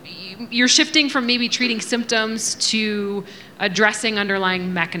 So you're shifting from maybe treating symptoms to addressing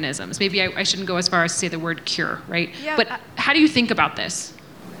underlying mechanisms. Maybe I shouldn't go as far as to say the word cure, right? Yeah, but how do you think about this?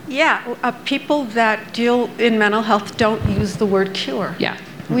 Yeah, people that deal in mental health don't use the word cure. Yeah.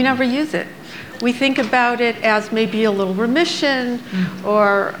 We never use it. we think about it as maybe a little remission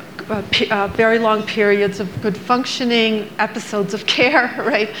or very long periods of good functioning, episodes of care,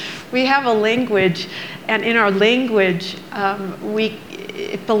 right? We have a language, and in our language,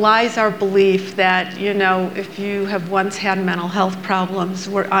 it belies our belief that, you know, if you have once had mental health problems,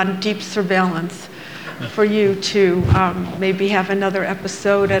 we're on deep surveillance for you to maybe have another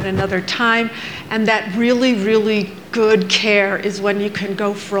episode at another time. And that really, really good care is when you can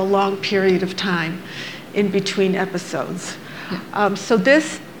go for a long period of time in between episodes.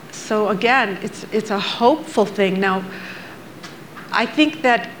 So again, it's a hopeful thing. Now, I think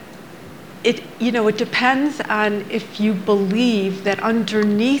that it depends on if you believe that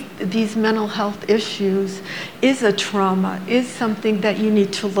underneath these mental health issues is a trauma, is something that you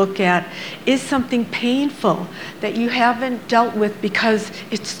need to look at, is something painful that you haven't dealt with because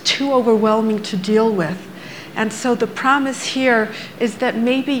it's too overwhelming to deal with. And so the promise here is that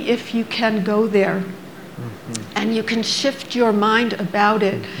maybe if you can go there, and you can shift your mind about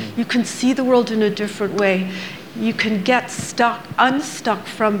it, you can see the world in a different way, you can get unstuck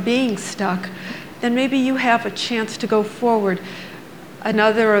from being stuck, then maybe you have a chance to go forward.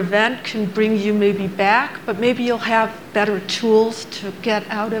 Another event can bring you maybe back, but maybe you'll have better tools to get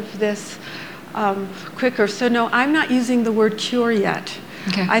out of this quicker. So no, I'm not using the word cure yet.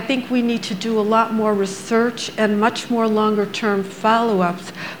 Okay. I think we need to do a lot more research and much more longer term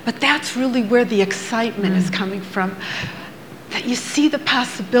follow-ups, but that's really where the excitement is coming from. That you see the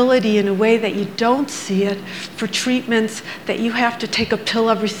possibility in a way that you don't see it for treatments that you have to take a pill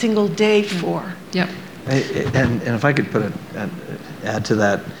every single day for. Yep. And if I could add to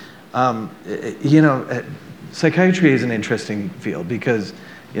that, psychiatry is an interesting field because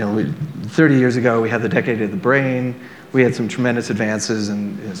 30 years ago we had the decade of the brain. We had some tremendous advances,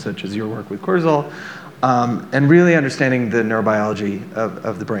 such as your work with cortisol, and really understanding the neurobiology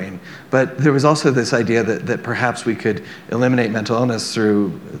of the brain. But there was also this idea that perhaps we could eliminate mental illness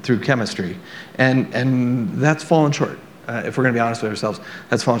through chemistry, and that's fallen short. If we're going to be honest with ourselves,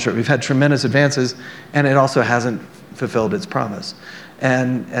 that's fallen short. We've had tremendous advances, and it also hasn't fulfilled its promise.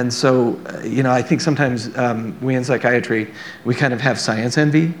 And so, I think sometimes we in psychiatry, we kind of have science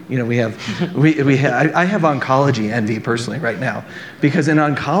envy. I have oncology envy personally right now, because in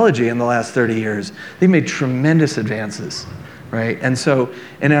oncology in the last 30 years, they made tremendous advances, right? And so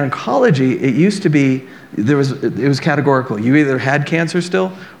in oncology, it used to be, it was categorical. You either had cancer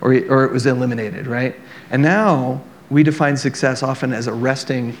still or it was eliminated, right? And now we define success often as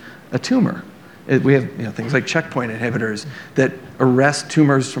arresting a tumor. We have things like checkpoint inhibitors that arrest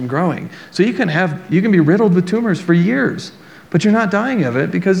tumors from growing. So you can be riddled with tumors for years, but you're not dying of it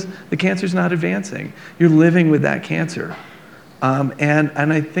because the cancer's not advancing. You're living with that cancer. And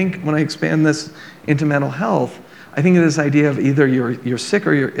I think when I expand this into mental health, I think of this idea of either you're sick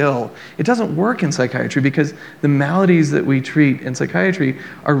or you're ill. It doesn't work in psychiatry because the maladies that we treat in psychiatry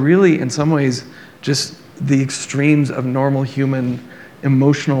are really, in some ways, just the extremes of normal human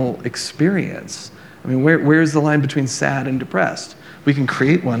emotional experience. I mean, where's the line between sad and depressed? We can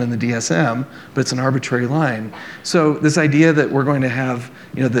create one in the DSM, but it's an arbitrary line. So this idea that we're going to have,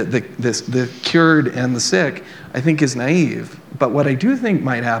 the cured and the sick, I think is naive. But what I do think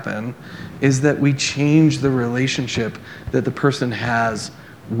might happen is that we change the relationship that the person has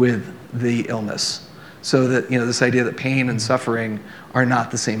with the illness. So that, this idea that pain and suffering are not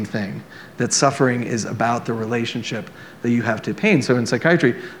the same thing. That suffering is about the relationship that you have to pain. So in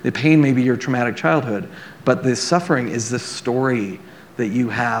psychiatry, the pain may be your traumatic childhood, but the suffering is the story that you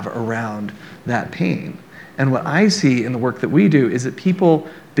have around that pain. And what I see in the work that we do is that people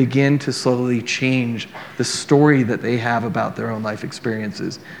begin to slowly change the story that they have about their own life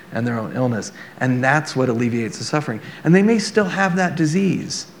experiences and their own illness. And that's what alleviates the suffering. And they may still have that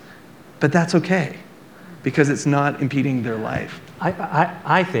disease, but that's okay, because it's not impeding their life.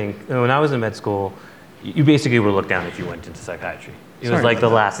 I think when I was in med school, you basically were looked down if you went into psychiatry. It was like the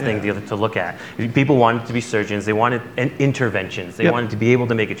last thing to look at. People wanted to be surgeons. They wanted interventions. They wanted to be able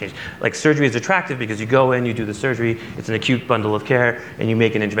to make a change. Like, surgery is attractive because you go in, you do the surgery, it's an acute bundle of care, and you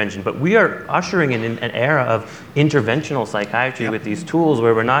make an intervention. But we are ushering in an era of interventional psychiatry with these tools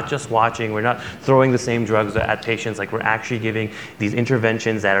where we're not just watching, we're not throwing the same drugs at patients. Like, we're actually giving these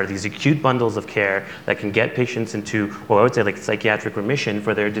interventions that are these acute bundles of care that can get patients into, well, I would say, like, psychiatric remission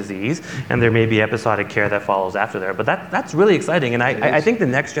for their disease, and there may be episodic care that follows after there. But that's really exciting, and I think the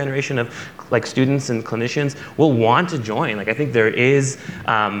next generation of students and clinicians will want to join. I think there is,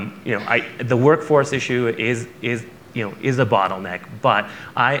 the workforce issue is is a bottleneck. But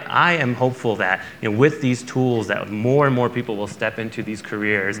I am hopeful that with these tools that more and more people will step into these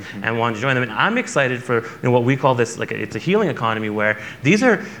careers and want to join them. And I'm excited for what we call this, it's a healing economy, where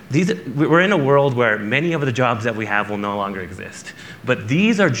we're in a world where many of the jobs that we have will no longer exist. But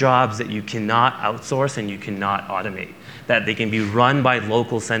these are jobs that you cannot outsource and you cannot automate. That they can be run by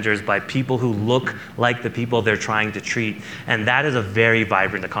local centers, by people who look like the people they're trying to treat. And that is a very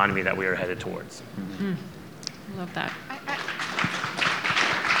vibrant economy that we are headed towards. Mm-hmm. I love that.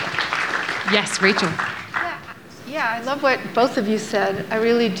 Yes, Rachel. Yeah, I love what both of you said. I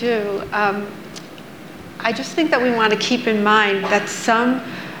really do. I just think that we want to keep in mind that some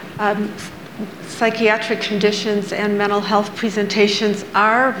psychiatric conditions and mental health presentations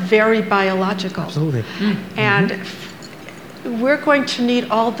are very biological. Absolutely. Mm-hmm. And we're going to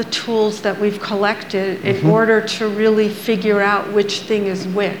need all the tools that we've collected in order to really figure out which thing is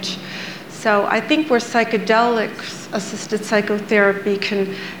which. So I think where psychedelics-assisted psychotherapy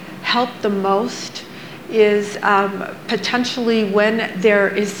can help the most is potentially when there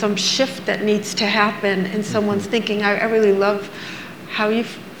is some shift that needs to happen in someone's thinking. I really love how you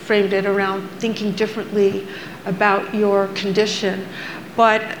framed it around thinking differently about your condition.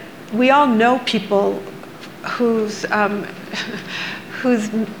 But we all know people whose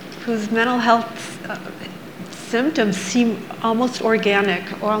mental health symptoms seem almost organic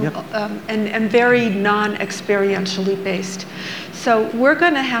and very non-experientially based. So we're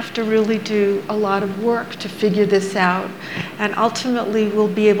going to have to really do a lot of work to figure this out, and ultimately we'll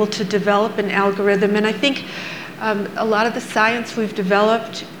be able to develop an algorithm. And I think a lot of the science we've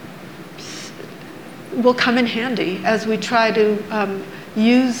developed will come in handy as we try to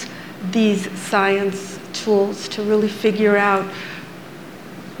use these science tools to really figure out,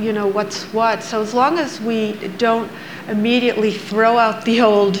 what's what. So as long as we don't immediately throw out the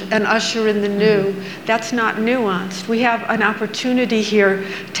old and usher in the new, that's not nuanced. We have an opportunity here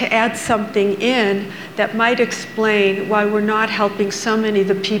to add something in that might explain why we're not helping so many of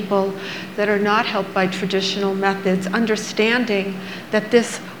the people that are not helped by traditional methods, understanding that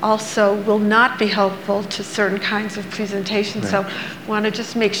this also will not be helpful to certain kinds of presentations. Right. So I want to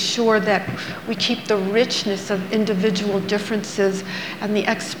just make sure that we keep the richness of individual differences and the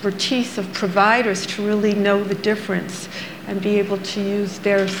expertise of providers to really know the difference and be able to use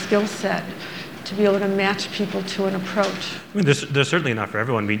their skill set to be able to match people to an approach. I mean, there's certainly not for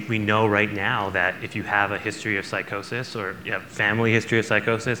everyone. We know right now that if you have a history of psychosis or you have family history of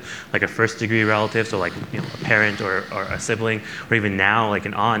psychosis, like a first-degree relative, so like a parent or a sibling, or even now like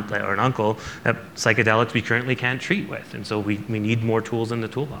an aunt or an uncle, that psychedelics we currently can't treat with. And so we need more tools in the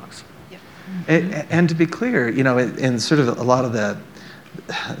toolbox. Yeah. And to be clear, in sort of a lot of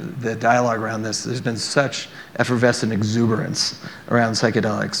the dialogue around this, there's been such effervescent exuberance around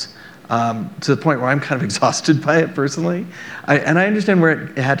psychedelics. To the point where I'm kind of exhausted by it personally. And I understand where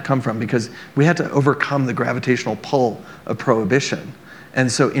it had to come from, because we had to overcome the gravitational pull of prohibition.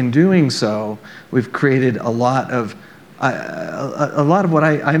 And so in doing so, we've created a lot of what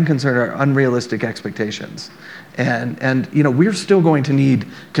I'm concerned are unrealistic expectations. And we're still going to need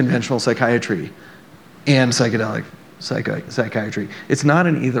conventional psychiatry and psychedelic psychiatry. It's not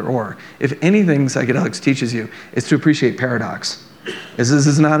an either or. If anything psychedelics teaches you, it's to appreciate paradox. This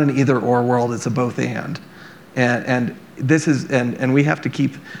is not an either-or world; it's a both and this is and we have to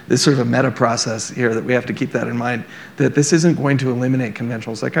keep this sort of a meta process here, that we have to keep that in mind, that this isn't going to eliminate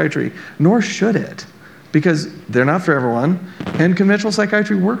conventional psychiatry, nor should it, because they're not for everyone, and conventional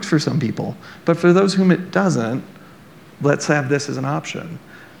psychiatry works for some people, but for those whom it doesn't, let's have this as an option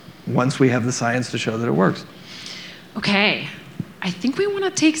once we have the science to show that it works. Okay. I think we want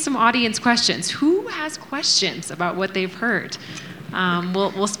to take some audience questions. Who has questions about what they've heard?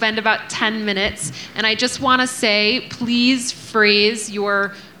 We'll spend about 10 minutes, and I just want to say, please phrase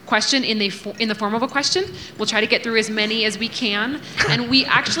your question in the form of a question. We'll try to get through as many as we can, and we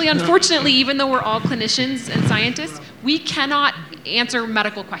actually, unfortunately, even though we're all clinicians and scientists, we cannot answer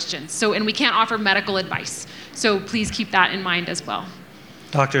medical questions. And we can't offer medical advice. So please keep that in mind as well.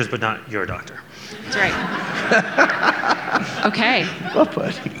 Doctors, but not your doctor. That's right. Okay. Well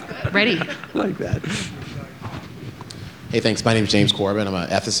put. Ready. I like that. Hey, thanks. My name is James Corbin. I'm an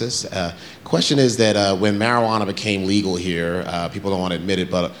ethicist. Question is that when marijuana became legal here, people don't want to admit it,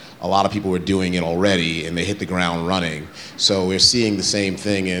 but a lot of people were doing it already, and they hit the ground running. So we're seeing the same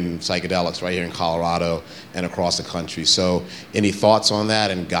thing in psychedelics right here in Colorado and across the country. So any thoughts on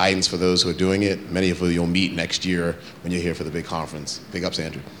that and guidance for those who are doing it? Many of you you'll meet next year when you're here for the big conference. Big ups,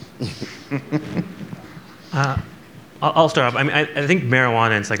 Andrew. I'll start off. I mean, I think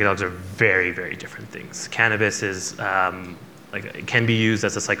marijuana and psychedelics are very, very different things. Cannabis is like it can be used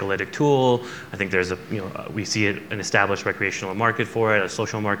as a psycholytic tool. I think there's we see an established recreational market for it, a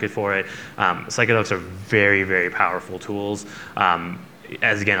social market for it. Psychedelics are very, very powerful tools.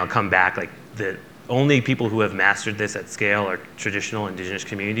 As again, I'll come back, like the only people who have mastered this at scale are traditional indigenous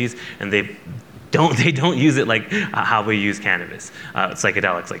communities, and they don't use it like how we use cannabis,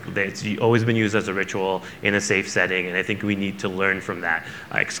 psychedelics. Like it's always been used as a ritual in a safe setting, and I think we need to learn from that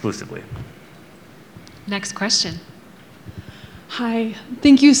exclusively. Next question. Hi,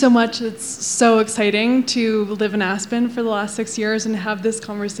 thank you so much. It's so exciting to live in Aspen for the last 6 years and have this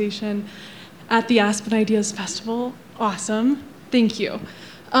conversation at the Aspen Ideas Festival. Awesome, thank you.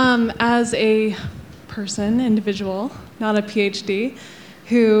 As a individual, not a PhD,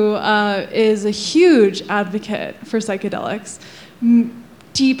 who is a huge advocate for psychedelics,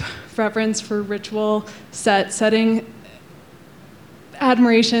 deep reverence for ritual setting,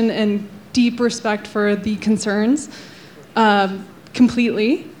 admiration and deep respect for the concerns,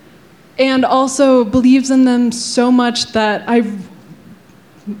 completely, and also believes in them so much that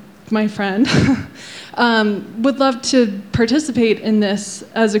my friend, would love to participate in this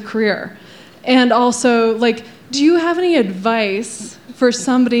as a career. And also, like, do you have any advice for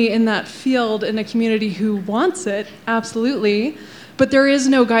somebody in that field in a community who wants it? Absolutely, but there is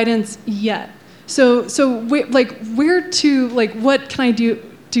no guidance yet. So what can I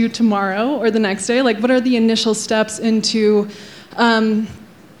do tomorrow or the next day? Like, what are the initial steps into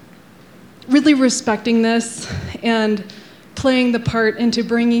really respecting this and playing the part into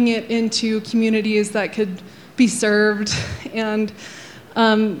bringing it into communities that could be served? And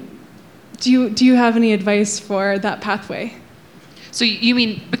do you have any advice for that pathway? So you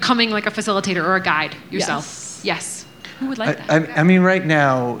mean becoming like a facilitator or a guide yourself? Yes. Who would like that? I mean, right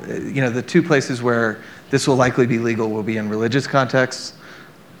now, the two places where this will likely be legal will be in religious contexts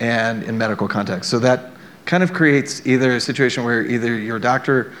and in medical contexts. So that kind of creates either a situation where either your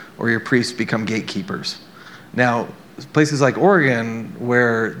doctor or your priest become gatekeepers. Now, places like Oregon,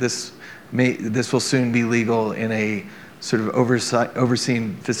 where this will soon be legal in a sort of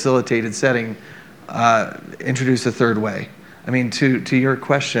overseen, facilitated setting, introduce a third way. I mean, to your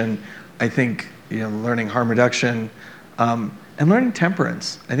question, I think learning harm reduction and learning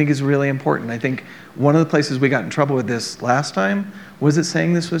temperance, I think, is really important. I think one of the places we got in trouble with this last time was it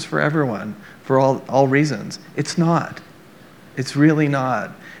saying this was for everyone, for all reasons. It's not. It's really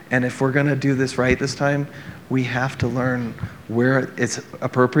not. And if we're going to do this right this time, we have to learn where it's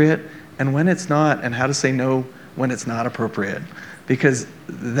appropriate and when it's not, and how to say no when it's not appropriate. Because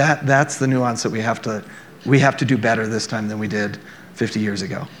that's the nuance that we have to do better this time than we did 50 years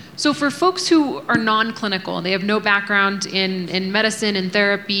ago. So for folks who are non-clinical, they have no background in medicine and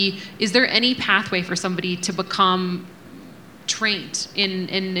therapy, is there any pathway for somebody to become trained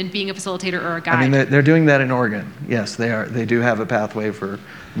in being a facilitator or a guide? I mean, they're doing that in Oregon. Yes, they are. They do have a pathway for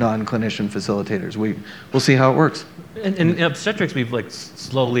non-clinician facilitators. We'll see how it works. In obstetrics, we've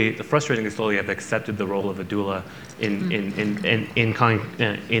frustratingly slowly have accepted the role of a doula in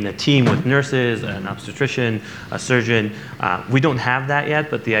a team with nurses, an obstetrician, a surgeon. We don't have that yet,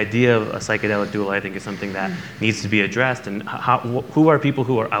 but the idea of a psychedelic doula, I think, is something that needs to be addressed. And who are people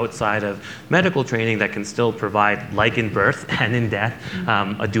who are outside of medical training that can still provide, like in birth and in death,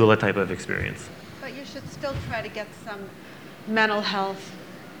 a doula type of experience? But you should still try to get some mental health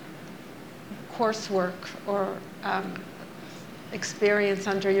coursework or experience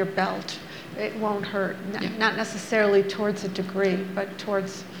under your belt. It won't hurt, not necessarily towards a degree, but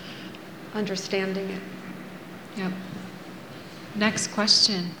towards understanding it. Yep. Next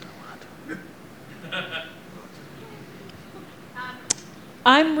question.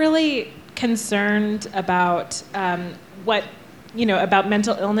 I'm really concerned about about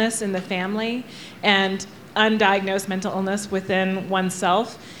mental illness in the family and undiagnosed mental illness within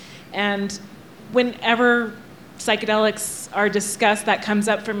oneself. And whenever psychedelics are discussed, that comes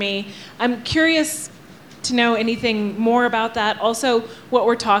up for me. I'm curious to know anything more about that. Also, what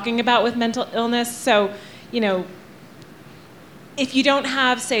we're talking about with mental illness. So, if you don't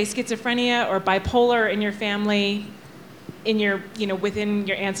have, say, schizophrenia or bipolar in your family, within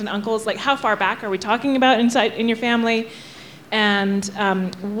your aunts and uncles, like how far back are we talking about in your family? And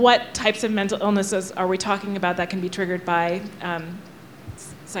what types of mental illnesses are we talking about that can be triggered by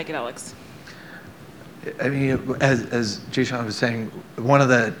psychedelics? I mean, as Jeeshan was saying, one of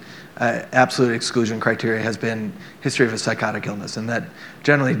the absolute exclusion criteria has been history of a psychotic illness, and that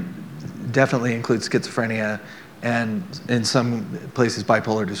generally definitely includes schizophrenia and in some places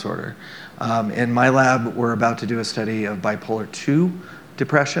bipolar disorder. In my lab, we're about to do a study of bipolar 2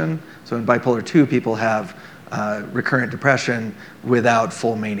 depression. So in bipolar 2, people have recurrent depression without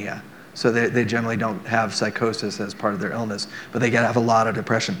full mania. So they generally don't have psychosis as part of their illness, but they have a lot of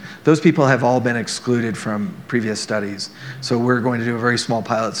depression. Those people have all been excluded from previous studies. So we're going to do a very small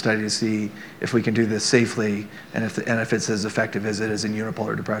pilot study to see if we can do this safely and if it's as effective as it is in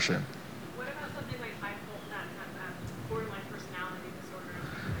unipolar depression. What about something like borderline personality disorder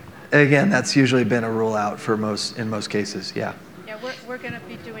and things like that? Again, that's usually been a rule out in most cases, yeah. Yeah, we're going to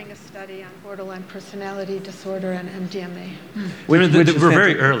be doing a study on borderline personality disorder and MDMA. We're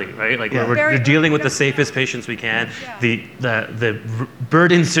very early, right? Like we're dealing with the safest patients we can. Yeah. The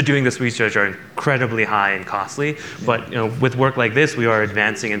burdens to doing this research are incredibly high and costly. But with work like this, we are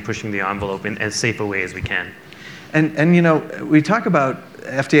advancing and pushing the envelope in as safe a way as we can. And we talk about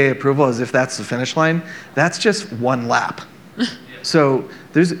FDA approval as if that's the finish line. That's just one lap. So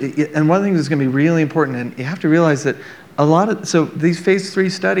and one of the things that's going to be really important, and you have to realize that so these phase 3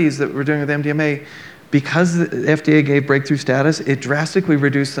 studies that we're doing with MDMA, because the FDA gave breakthrough status, it drastically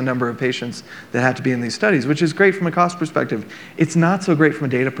reduced the number of patients that had to be in these studies, which is great from a cost perspective. It's not so great from a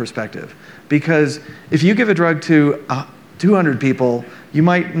data perspective, because if you give a drug to 200 people, you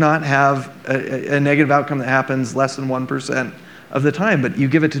might not have a negative outcome that happens less than 1% of the time, but you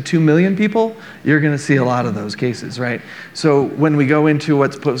give it to 2 million people, you're going to see a lot of those cases, right? So when we go into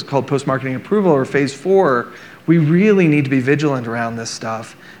what's called post-marketing approval or phase 4, we really need to be vigilant around this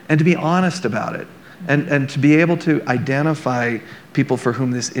stuff and to be honest about it and to be able to identify people for whom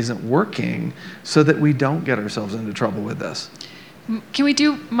this isn't working so that we don't get ourselves into trouble with this. Can we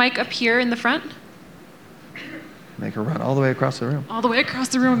do Mike up here in the front? Make her run all the way across the room. All the way across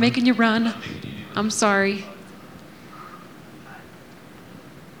the room, making you run. I'm sorry.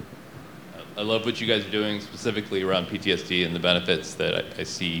 I love what you guys are doing specifically around PTSD and the benefits that I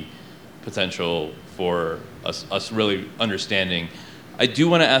see potential for us really understanding. I do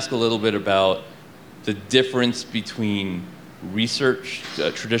want to ask a little bit about the difference between research,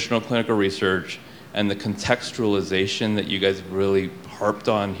 traditional clinical research, and the contextualization that you guys have really harped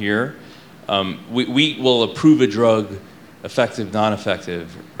on here. We will approve a drug, effective,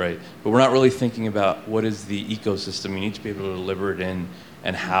 non-effective, right? But we're not really thinking about what is the ecosystem. You need to be able to deliver it in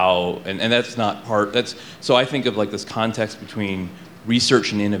and how, and that's not so I think of like this context between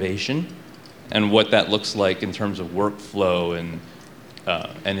research and innovation and what that looks like in terms of workflow and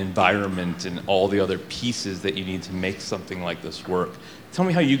environment and all the other pieces that you need to make something like this work. Tell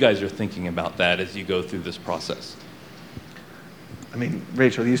me how you guys are thinking about that as you go through this process. I mean,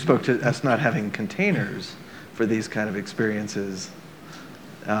 Rachel, you spoke to us not having containers for these kind of experiences,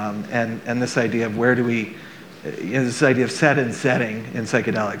 and this idea of where do we, this idea of set and setting in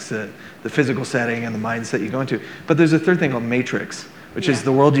psychedelics, the physical setting and the mindset you go into. But there's a third thing called matrix, which is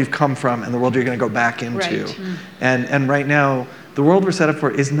the world you've come from and the world you're going to go back into. Right. And right now, the world we're set up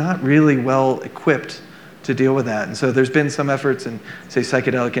for is not really well equipped to deal with that. And so there's been some efforts in, say,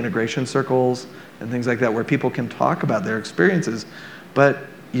 psychedelic integration circles and things like that where people can talk about their experiences. But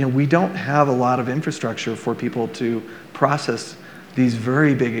we don't have a lot of infrastructure for people to process these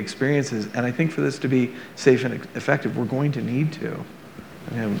very big experiences. And I think for this to be safe and effective, we're going to need to.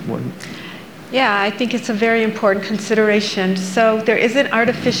 Yeah, I think it's a very important consideration. So there is an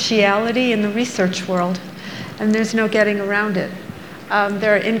artificiality in the research world, and there's no getting around it.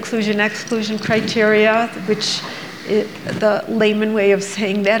 There are inclusion-exclusion criteria, which the layman way of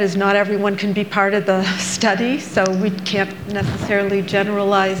saying that is not everyone can be part of the study, so we can't necessarily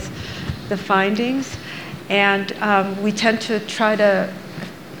generalize the findings. And we tend to try to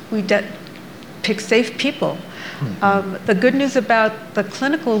pick safe people. The good news about the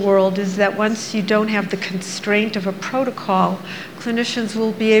clinical world is that once you don't have the constraint of a protocol, clinicians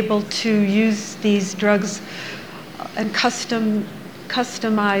will be able to use these drugs and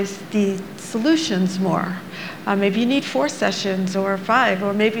customize the solutions more. Maybe you need 4 sessions or 5,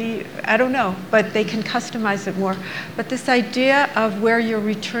 or maybe, I don't know, but they can customize it more. But this idea of where you're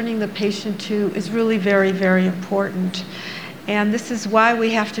returning the patient to is really very, very important. And this is why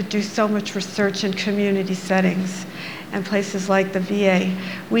we have to do so much research in community settings and places like the VA.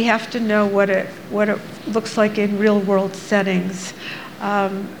 We have to know what it looks like in real world settings,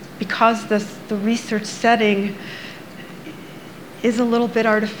 because the research setting is a little bit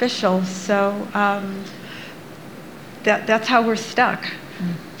artificial. So that's how we're stuck.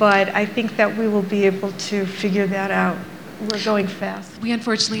 But I think that we will be able to figure that out. We're going fast. We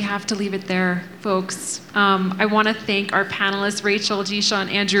unfortunately have to leave it there, folks. I want to thank our panelists, Rachel,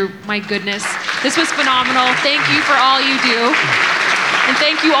 Jeeshan, Andrew. My goodness, this was phenomenal. Thank you for all you do. And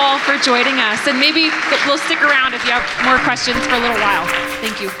thank you all for joining us. And maybe we'll stick around if you have more questions for a little while.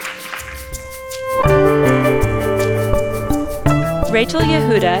 Thank you. Rachel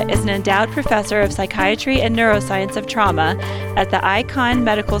Yehuda is an endowed professor of psychiatry and neuroscience of trauma at the Icahn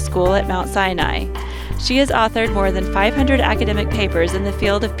Medical School at Mount Sinai. She has authored more than 500 academic papers in the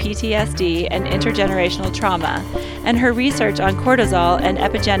field of PTSD and intergenerational trauma, and her research on cortisol and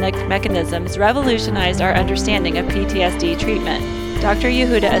epigenetic mechanisms revolutionized our understanding of PTSD treatment. Dr.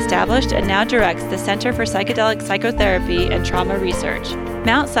 Yehuda established and now directs the Center for Psychedelic Psychotherapy and Trauma Research.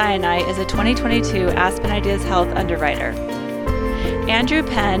 Mount Sinai is a 2022 Aspen Ideas Health underwriter. Andrew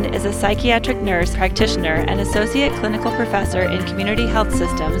Penn is a psychiatric nurse practitioner and associate clinical professor in community health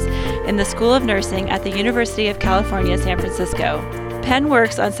systems in the School of Nursing at the University of California, San Francisco. Penn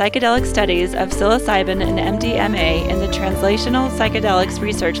works on psychedelic studies of psilocybin and MDMA in the Translational Psychedelics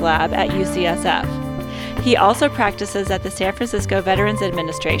Research Lab at UCSF. He also practices at the San Francisco Veterans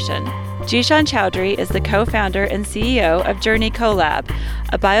Administration. Jeeshan Chowdhury is the co-founder and CEO of Journey CoLab,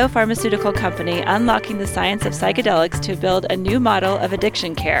 a biopharmaceutical company unlocking the science of psychedelics to build a new model of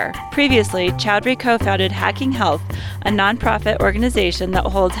addiction care. Previously, Chowdhury co-founded Hacking Health, a nonprofit organization that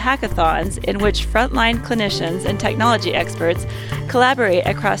holds hackathons in which frontline clinicians and technology experts collaborate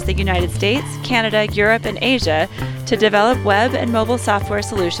across the United States, Canada, Europe, and Asia to develop web and mobile software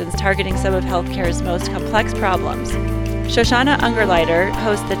solutions targeting some of healthcare's most complex problems. Shoshana Ungerleider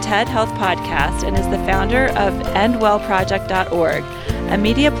hosts the TED Health podcast and is the founder of endwellproject.org, a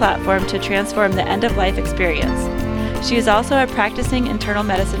media platform to transform the end-of-life experience. She is also a practicing internal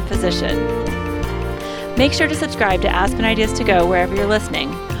medicine physician. Make sure to subscribe to Aspen Ideas to Go wherever you're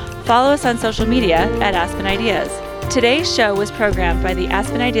listening. Follow us on social media at Aspen Ideas. Today's show was programmed by the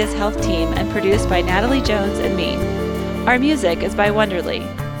Aspen Ideas Health team and produced by Natalie Jones and me. Our music is by Wonderly.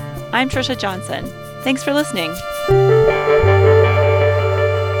 I'm Trisha Johnson. Thanks for listening.